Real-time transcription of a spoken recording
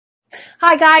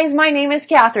Hi guys, my name is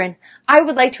Catherine. I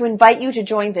would like to invite you to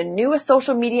join the newest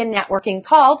social media networking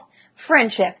called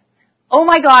Friendship. Oh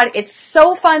my God, it's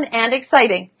so fun and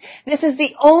exciting. This is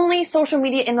the only social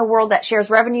media in the world that shares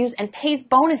revenues and pays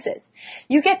bonuses.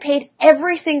 You get paid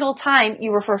every single time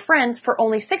you refer friends for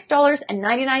only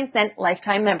 $6.99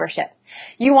 lifetime membership.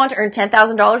 You want to earn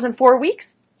 $10,000 in 4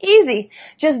 weeks? Easy.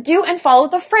 Just do and follow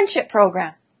the Friendship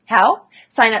program. How?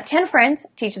 Sign up 10 friends,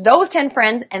 teach those 10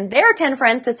 friends and their 10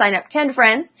 friends to sign up 10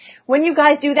 friends. When you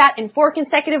guys do that in 4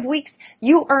 consecutive weeks,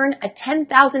 you earn a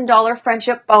 $10,000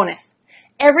 friendship bonus.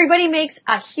 Everybody makes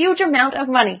a huge amount of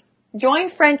money. Join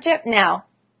Friendship now.